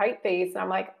a typeface and I'm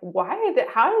like,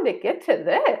 how did it get to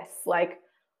this? Like,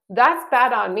 that's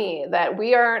bad on me that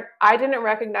I didn't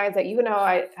recognize that,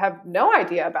 I have no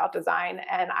idea about design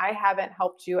and I haven't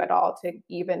helped you at all to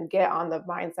even get on the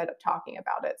mindset of talking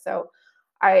about it. So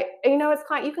it's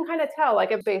client, you can kind of tell,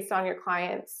 like, if based on your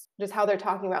clients, just how they're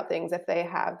talking about things, if they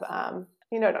have,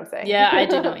 you know what I'm saying? Yeah, I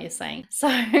do know what you're saying. So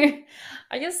I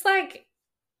guess like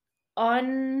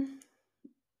on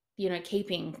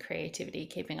keeping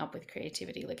up with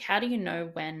creativity, like how do you know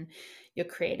when your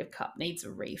creative cup needs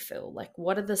a refill? Like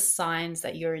what are the signs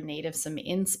that you're in need of some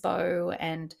inspo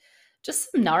and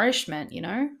just some nourishment?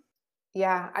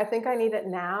 Yeah, I think I need it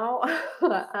now.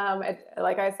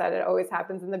 Like I said, it always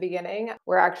happens in the beginning.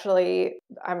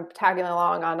 I'm tagging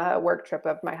along on a work trip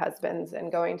of my husband's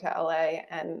and going to LA.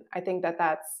 And I think that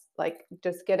that's like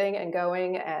just getting and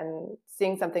going and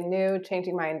seeing something new,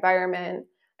 changing my environment,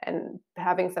 and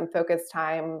having some focused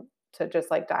time to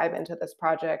just like dive into this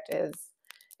project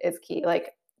is key.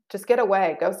 Like, just get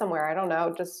away, go somewhere. I don't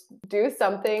know, just do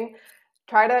something.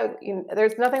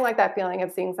 There's nothing like that feeling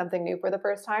of seeing something new for the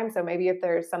first time. So maybe if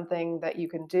there's something that you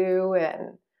can do,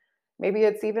 and maybe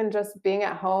it's even just being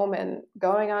at home and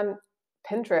going on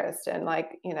Pinterest and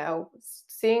like,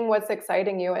 seeing what's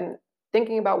exciting you and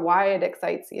thinking about why it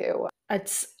excites you.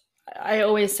 I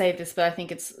always say this, but I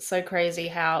think it's so crazy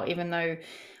how even though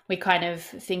we kind of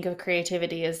think of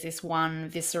creativity as this one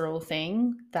visceral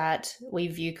thing, that we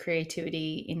view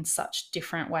creativity in such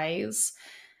different ways.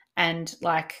 And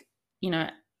like,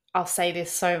 I'll say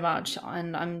this so much,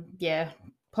 and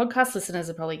podcast listeners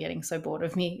are probably getting so bored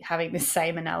of me having this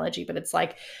same analogy, but it's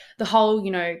like the whole,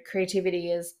 creativity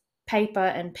is paper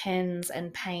and pens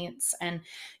and paints and,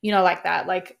 like that.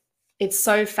 Like, it's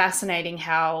so fascinating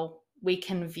how we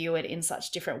can view it in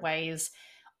such different ways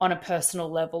on a personal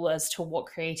level as to what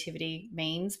creativity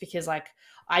means. Because, like,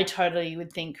 I totally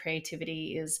would think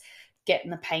creativity is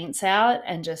getting the paints out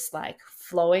and just like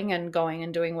flowing and going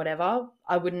and doing whatever.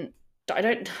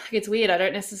 It's weird. I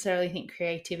don't necessarily think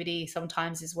creativity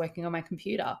sometimes is working on my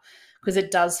computer, because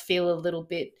it does feel a little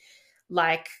bit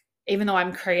like, even though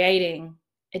I'm creating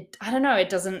it, I don't know, it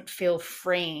doesn't feel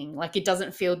freeing. Like, it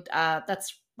doesn't feel,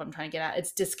 that's what I'm trying to get at.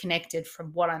 It's disconnected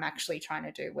from what I'm actually trying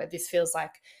to do, where this feels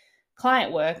like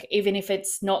client work, even if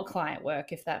it's not client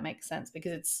work, if that makes sense,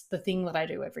 because it's the thing that I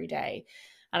do every day.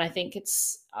 And I think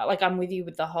it's like, I'm with you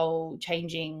with the whole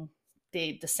changing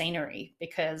the scenery,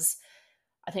 because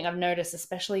I think I've noticed,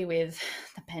 especially with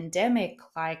the pandemic,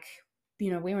 like, we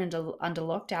were under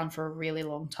lockdown for a really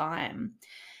long time.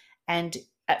 And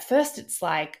at first it's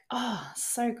like, oh,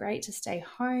 so great to stay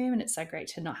home, and it's so great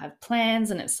to not have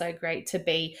plans, and it's so great to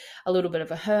be a little bit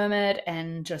of a hermit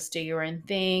and just do your own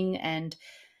thing. And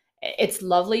it's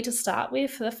lovely to start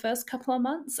with for the first couple of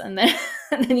months, and then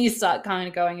and then you start kind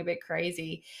of going a bit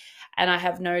crazy. And I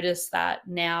have noticed that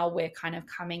now we're kind of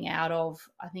coming out of,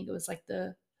 I think it was like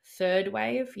the third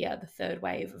wave, the third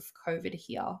wave of COVID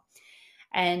here,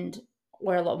 and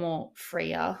we're a lot more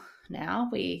freer now.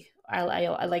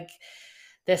 I like,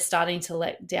 they're starting to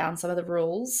let down some of the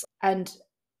rules, and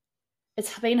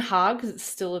it's been hard because it's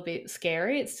still a bit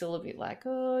scary. It's still a bit like,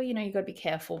 oh, you got to be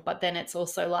careful. But then it's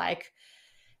also like,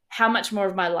 how much more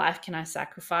of my life can I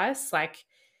sacrifice? Like,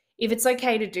 if it's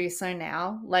okay to do so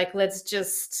now, like, let's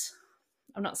just,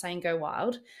 I'm not saying go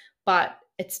wild, but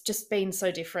it's just been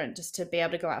so different just to be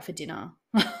able to go out for dinner.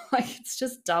 Like, it's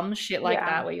just dumb shit like Yeah.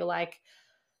 that, where you're like,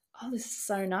 oh, this is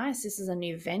so nice. This is a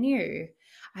new venue.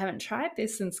 I haven't tried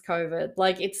this since COVID.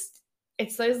 Like, it's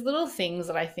those little things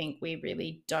that I think we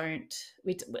really don't,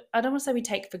 I don't want to say we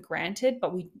take for granted,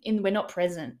 but we're not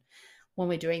present when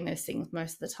we're doing those things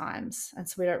most of the times. And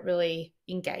so we don't really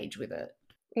engage with it.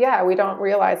 Yeah, we don't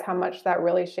realize how much that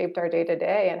really shaped our day to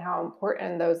day and how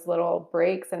important those little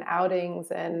breaks and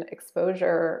outings and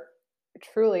exposure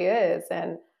truly is.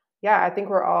 And yeah, I think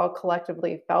we're all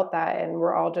collectively felt that, and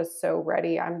we're all just so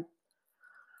ready. I'm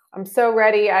so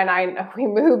ready. And we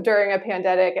moved during a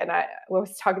pandemic, and I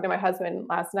was talking to my husband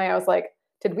last night. I was like,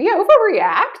 did we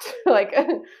overreact? Like,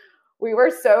 we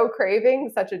were so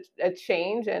craving such a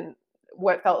change and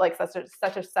what felt like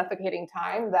such a suffocating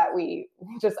time that we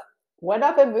just went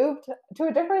up and moved to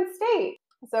a different state.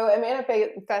 So it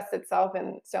manifests itself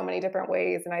in so many different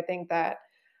ways. And I think that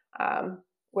um,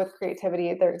 with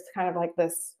creativity, there's kind of like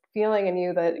this feeling in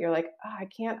you that you're like, oh, I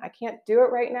can't do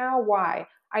it right now. Why?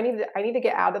 I need to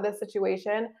get out of this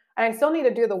situation, and I still need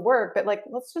to do the work, but like,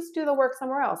 let's just do the work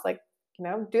somewhere else. Like,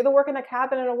 do the work in a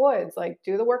cabin in the woods, like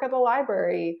do the work at the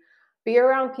library, be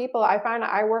around people. I find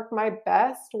I work my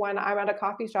best when I'm at a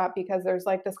coffee shop, because there's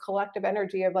like this collective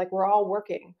energy of like, we're all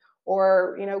working.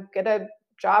 Or, get a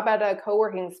job at a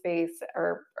co-working space,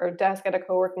 or desk at a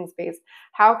co-working space.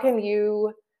 How can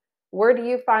you Where do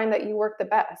you find that you work the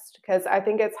best? Because I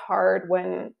think it's hard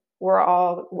when we're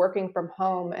all working from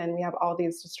home and we have all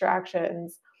these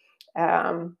distractions.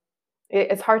 Um,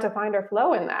 it's hard to find our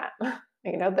flow in that.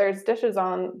 There's dishes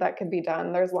on that can be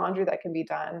done. There's laundry that can be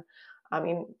done. I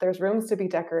mean, there's rooms to be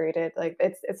decorated. Like,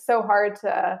 it's so hard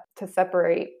to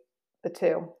separate the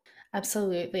two.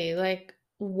 Absolutely. Like,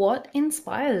 what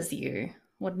inspires you?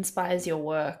 What inspires your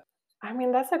work? I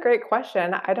mean, that's a great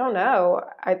question. I don't know.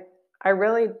 I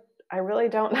really I really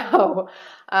don't know.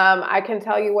 I can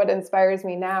tell you what inspires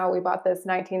me now. We bought this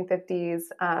 1950s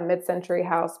mid-century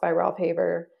house by Ralph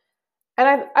Haver,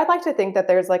 and I'd like to think that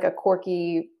there's like a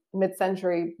quirky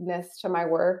mid-century-ness to my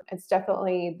work. It's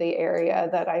definitely the area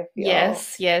that I feel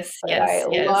Yes, yes, that I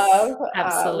yes, love. yes.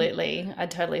 Absolutely. I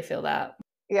totally feel that.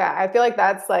 Yeah, I feel like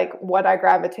that's like what I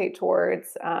gravitate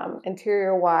towards,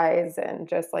 interior wise and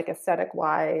just like aesthetic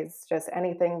wise, just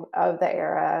anything of the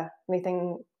era,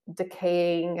 anything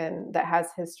decaying and that has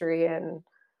history and,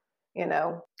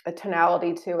 a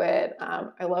tonality to it.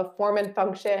 I love form and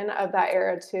function of that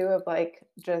era too, of like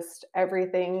just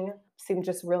everything seemed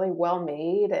just really well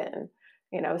made and,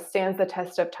 stands the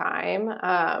test of time.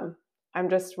 I'm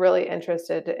just really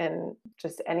interested in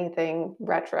just anything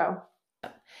retro.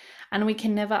 And we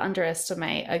can never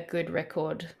underestimate a good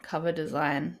record cover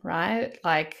design, right?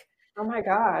 Like, Oh my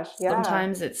gosh, yeah.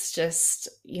 sometimes it's just,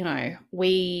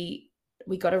 we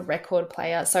got a record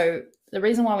player. So the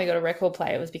reason why we got a record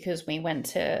player was because we went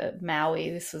to Maui.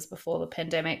 This was before the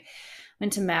pandemic.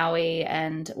 Went to Maui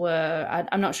and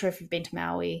I'm not sure if you've been to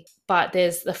Maui, but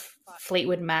there's the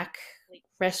Fleetwood Mac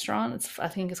restaurant. I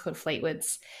think it's called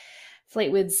Fleetwood's.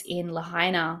 Fleetwood's in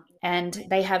Lahaina, and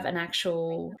they have an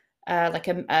actual like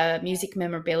a music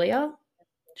memorabilia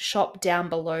shop down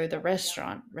below the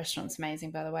restaurant. Restaurant's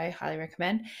amazing, by the way, highly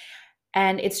recommend.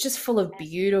 And it's just full of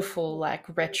beautiful like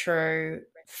retro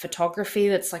photography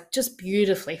that's like just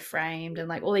beautifully framed, and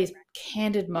like all these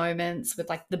candid moments with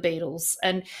like the Beatles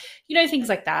and things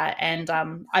like that. And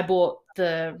I bought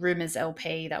the Rumors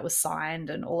LP that was signed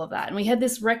and all of that, and we had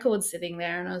this record sitting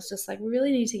there, and I was just like, we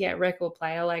really need to get a record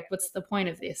player, like what's the point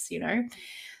of this.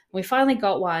 We finally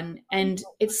got one, and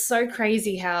it's so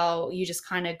crazy how you just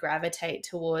kind of gravitate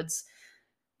towards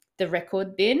the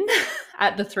record bin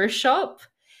at the thrift shop,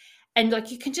 and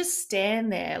like you can just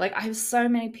stand there. Like I have so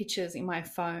many pictures in my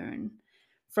phone,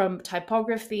 from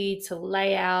typography to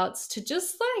layouts to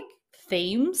just like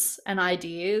themes and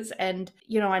ideas. And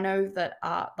I know that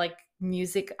art, like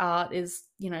music art, is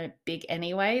big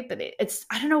anyway, but it's,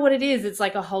 I don't know what it is, it's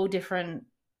like a whole different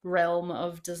realm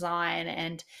of design,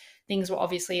 and things were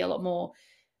obviously a lot more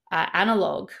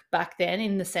analog back then,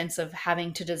 in the sense of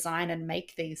having to design and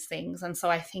make these things. And so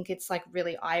I think it's like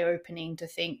really eye-opening to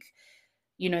think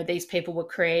these people were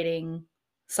creating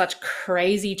such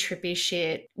crazy trippy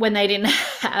shit when they didn't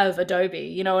have Adobe.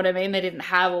 You know what I mean? They didn't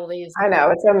have all these. I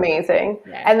know, it's amazing.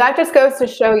 Yeah. And that just goes to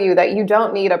show you that you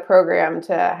don't need a program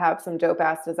to have some dope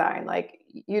ass design. Like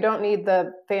you don't need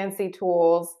the fancy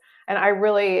tools. And I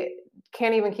really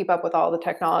can't even keep up with all the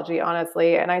technology,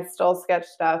 honestly. And I still sketch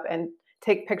stuff and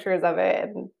take pictures of it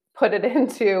and put it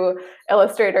into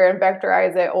Illustrator and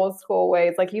vectorize it old school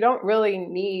ways. Like you don't really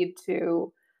need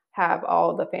to have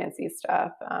all the fancy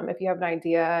stuff. If you have an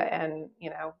idea and,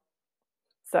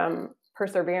 some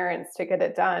perseverance to get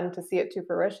it done, to see it to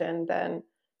fruition, then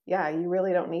yeah, you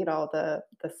really don't need all the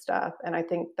stuff. And I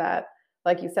think that,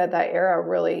 like you said, that era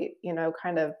really,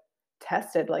 kind of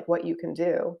tested like what you can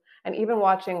do. And even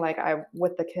watching, like I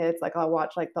with the kids, like I'll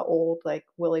watch like the old like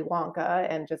Willy Wonka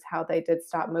and just how they did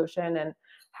stop motion and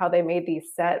how they made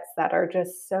these sets that are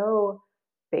just so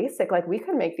basic. Like we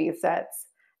could make these sets,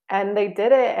 and they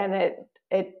did it, and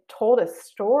it told a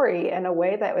story in a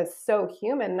way that was so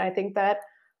human. And I think that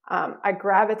I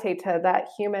gravitate to that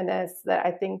humanness that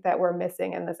I think that we're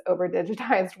missing in this over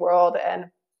digitized world. And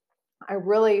I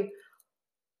really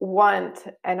want,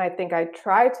 and I think I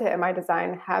try to in my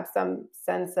design have some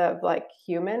sense of like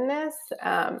humanness,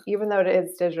 even though it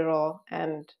is digital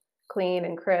and clean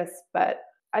and crisp. But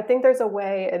I think there's a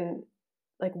way in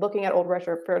like looking at old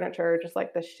retro furniture, just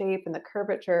like the shape and the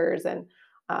curvatures and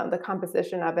the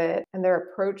composition of it and their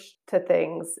approach to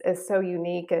things is so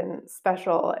unique and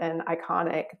special and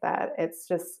iconic that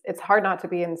it's hard not to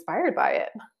be inspired by it.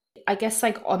 I guess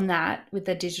like on that with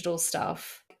the digital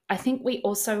stuff, I think we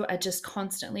also are just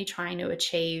constantly trying to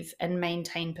achieve and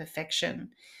maintain perfection.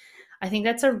 I think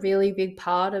that's a really big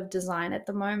part of design at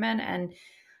the moment. And,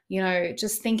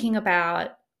 just thinking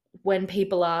about when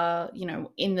people are,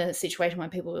 in the situation when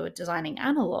people were designing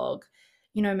analog,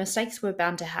 mistakes were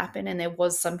bound to happen, and there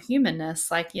was some humanness,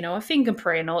 like, a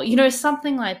fingerprint or,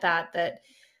 something like that, that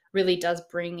really does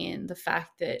bring in the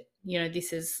fact that,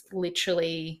 this is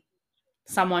literally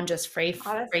someone just free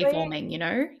Honestly, forming.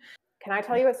 can I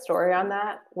tell you a story on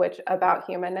that, which about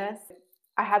humanness?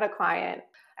 I had a client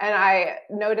and I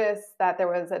noticed that there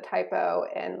was a typo,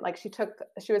 and like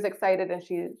she was excited and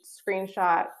she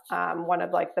screenshot one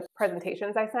of like the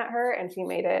presentations I sent her, and she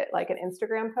made it like an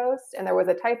Instagram post, and there was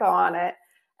a typo on it.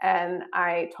 And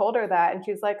I told her that, and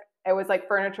she's like, it was like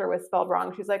furniture was spelled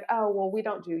wrong. She's like, oh, well, we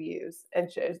don't do use. And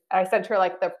I sent her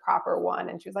like the proper one,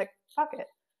 and she was like, fuck it.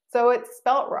 So it's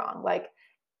spelt wrong. Like,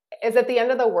 is it the end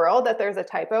of the world that there's a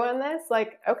typo in this?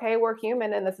 Like, okay, we're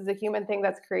human, and this is a human thing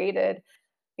that's created.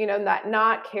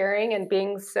 Not caring and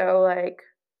being so like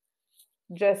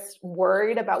just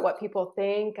worried about what people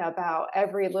think about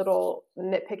every little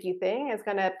nitpicky thing is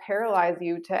going to paralyze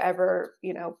you to ever,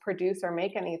 produce or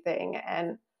make anything.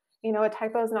 And, a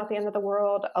typo is not the end of the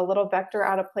world. A little vector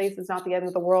out of place is not the end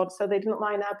of the world. So they didn't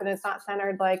line up and it's not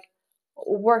centered. Like,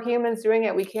 we're humans doing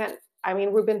it. We can't, I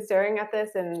mean, we've been staring at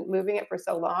this and moving it for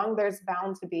so long. There's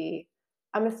bound to be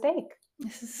a mistake,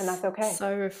 This is and that's okay.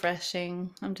 so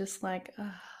refreshing. I'm just like,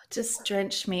 just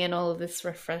drench me in all of this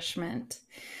refreshment.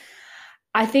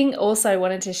 I think also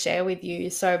wanted to share with you.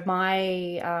 So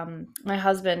my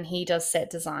husband, he does set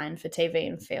design for TV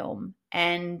and film,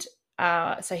 and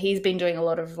so he's been doing a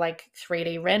lot of like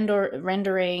 3D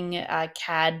rendering,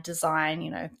 CAD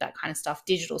design, that kind of stuff,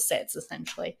 digital sets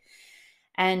essentially.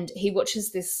 And he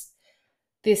watches this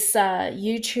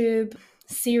YouTube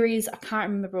series. I can't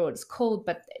remember what it's called,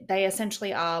 but they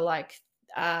essentially are like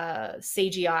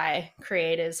CGI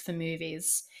creators for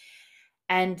movies.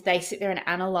 and they sit there and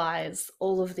analyze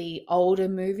all of the older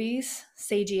movies,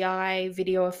 CGI,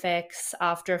 video effects,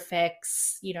 After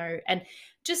Effects, and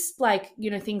just like,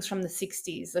 things from the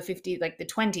 60s, the 50s, like the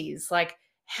 20s, like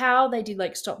how they did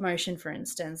like stop motion, for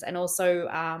instance. And also,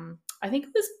 I think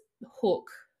it was Hook.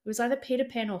 It was either Peter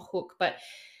Pan or Hook, but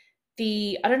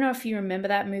I don't know if you remember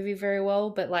that movie very well,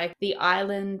 but like the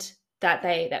island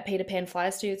that Peter Pan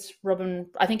flies to, it's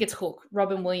I think it's Hook,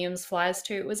 Robin Williams flies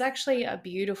to. It was actually a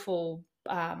beautiful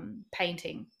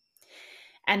painting.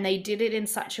 And they did it in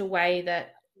such a way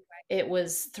that it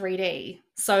was 3D.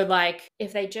 So like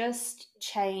if they just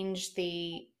changed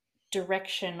the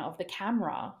direction of the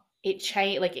camera, it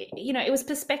changed, like, it was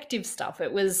perspective stuff.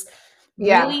 It was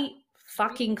really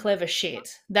fucking clever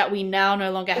shit that we now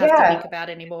no longer have to think about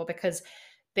anymore because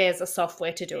there's a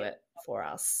software to do it for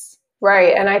us.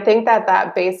 Right. And I think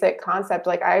that basic concept,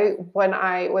 like when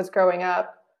I was growing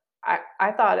up,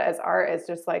 I thought as art is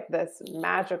just like this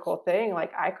magical thing.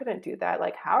 Like I couldn't do that.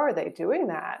 Like, how are they doing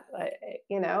that? Like,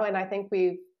 and I think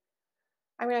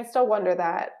I still wonder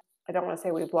that. I don't want to say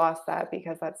we've lost that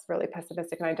because that's really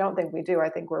pessimistic. And I don't think we do. I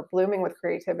think we're blooming with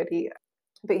creativity.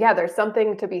 But yeah, there's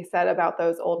something to be said about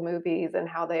those old movies and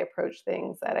how they approach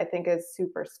things that I think is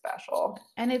super special.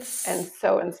 And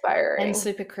so inspiring. And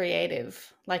super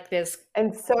creative. Like there's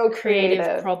so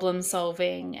creative problem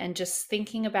solving and just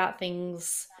thinking about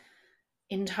things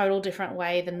in total different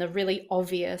way than the really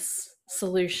obvious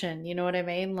solution. You know what I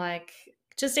mean? Like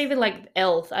just even like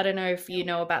Elf. I don't know if you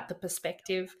know about the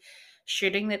perspective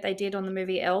shooting that they did on the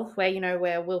movie Elf, where,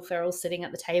 where Will Ferrell's sitting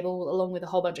at the table along with a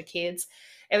whole bunch of kids.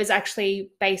 It was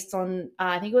actually based on,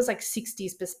 I think it was like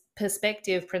 60s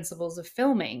perspective principles of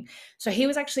filming. So he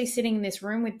was actually sitting in this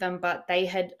room with them, but they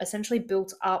had essentially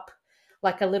built up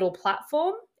like a little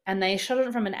platform and they shot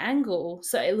it from an angle.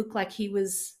 So it looked like he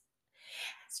was,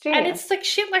 and it's like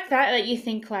shit like that you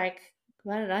think like,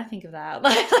 why did I think of that?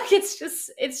 Like it's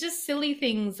just silly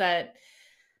things that.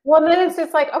 Well, then it's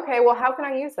just like, okay, well, how can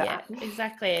I use that? Yeah,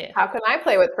 exactly. How can I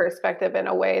play with perspective in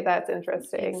a way that's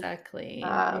interesting? Exactly.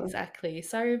 Exactly.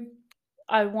 So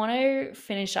I want to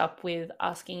finish up with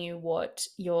asking you what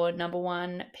your number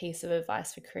one piece of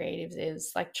advice for creatives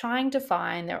is, like trying to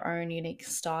find their own unique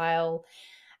style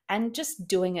and just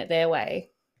doing it their way.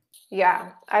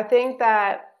 Yeah, I think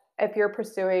that if you're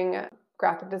pursuing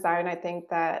graphic design, I think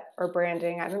that, or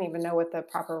branding, I don't even know what the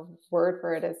proper word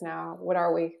for it is now. What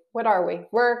are we?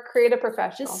 We're creative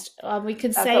professionals. We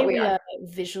could say we are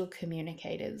visual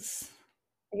communicators.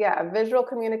 Yeah, visual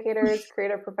communicators,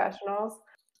 creative professionals.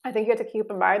 I think you have to keep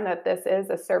in mind that this is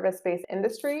a service-based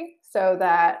industry, so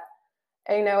that,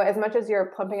 as much as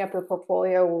you're pumping up your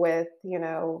portfolio with,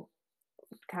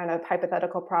 kind of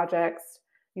hypothetical projects,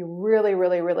 you really,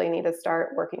 really, really need to start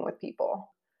working with people.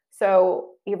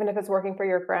 So even if it's working for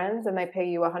your friends and they pay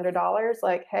you $100,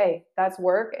 like, hey, that's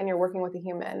work and you're working with a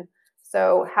human.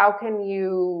 So how can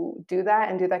you do that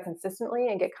and do that consistently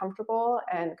and get comfortable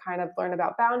and kind of learn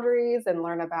about boundaries and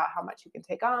learn about how much you can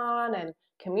take on and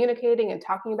communicating and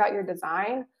talking about your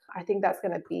design? I think that's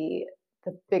going to be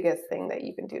the biggest thing that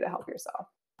you can do to help yourself.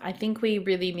 I think we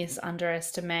really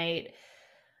underestimate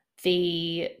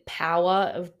the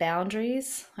power of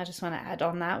boundaries. I just want to add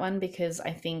on that one because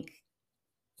I think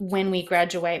when we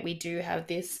graduate, we do have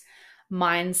this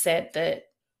mindset that,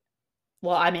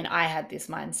 well, I mean, I had this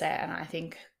mindset and I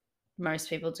think most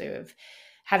people do, of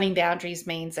having boundaries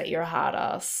means that you're a hard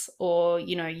ass or,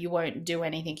 you won't do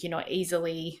anything. You're not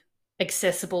easily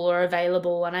accessible or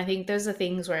available. And I think those are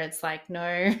things where it's like,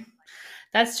 no,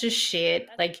 that's just shit.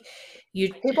 Like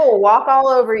people will walk all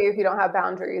over you if you don't have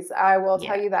boundaries. I will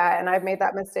tell you that. And I've made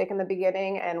that mistake in the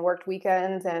beginning and worked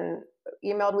weekends and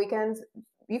emailed weekends.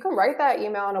 You can write that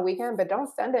email on a weekend, but don't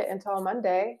send it until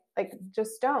Monday. Like,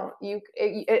 just don't.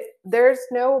 There's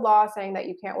no law saying that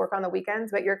you can't work on the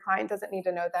weekends, but your client doesn't need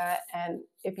to know that. And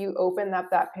if you open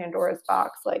up that Pandora's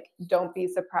box, like, don't be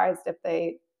surprised if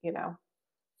they,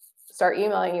 start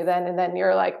emailing you then. And then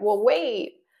you're like, well,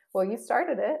 wait, well, you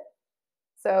started it.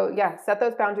 So yeah, set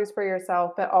those boundaries for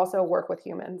yourself, but also work with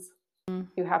humans.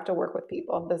 You have to work with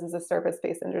people. This is a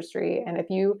service-based industry. And if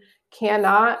you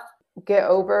cannot get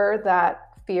over that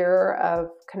fear of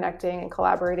connecting and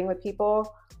collaborating with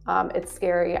people, it's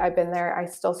scary. I've been there. I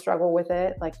still struggle with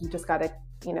it. Like, you just got to,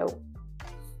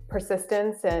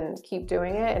 persistence and keep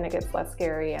doing it. And it gets less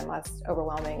scary and less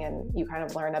overwhelming. And you kind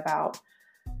of learn about,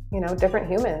 different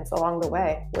humans along the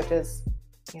way, which is,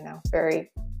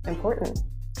 very important.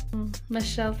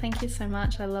 Michelle, thank you so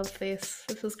much. I love this.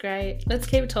 This was great. Let's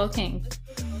keep talking.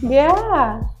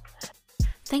 Yeah.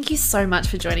 Thank you so much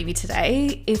for joining me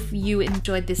today. If you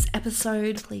enjoyed this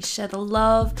episode, please share the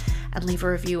love and leave a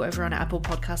review over on Apple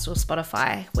Podcasts or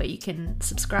Spotify, where you can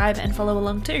subscribe and follow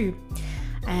along too.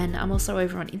 And I'm also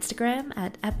over on Instagram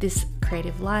at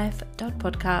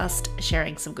thiscreativelife.podcast,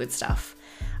 sharing some good stuff.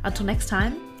 Until next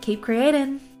time, keep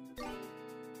creating.